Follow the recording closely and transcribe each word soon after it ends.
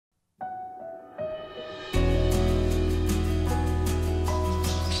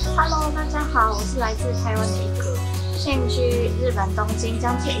Hello， 大家好，我是来自台湾的一个，现居日本东京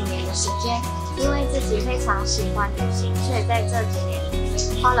将近1年的时间。因为自己非常喜欢旅行，所以在这几年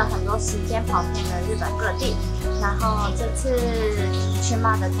花了很多时间跑遍了日本各地。然后这次群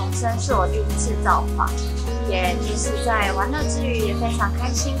马的童声是我第一次造访，也就是在玩乐之余也非常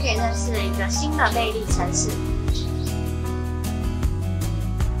开心，可以认识一个新的魅力城市。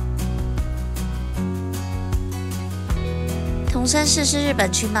童声市是日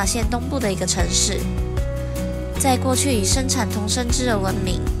本群马县东部的一个城市，在过去以生产童声织而闻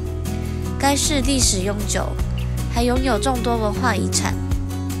名。该市历史悠久，还拥有众多文化遗产，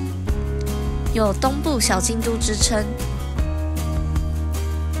有东部小京都之称。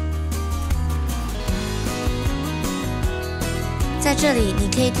在这里，你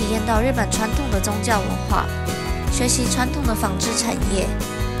可以体验到日本传统的宗教文化，学习传统的纺织产业，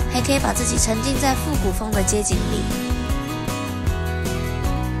还可以把自己沉浸在复古风的街景里。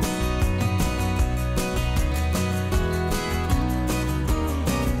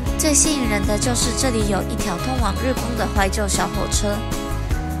最吸引人的就是这里有一条通往日光的怀旧小火车，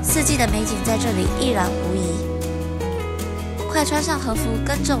四季的美景在这里一览无遗。快穿上和服，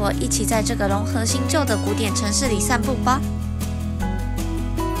跟着我一起在这个融合新旧的古典城市里散步吧！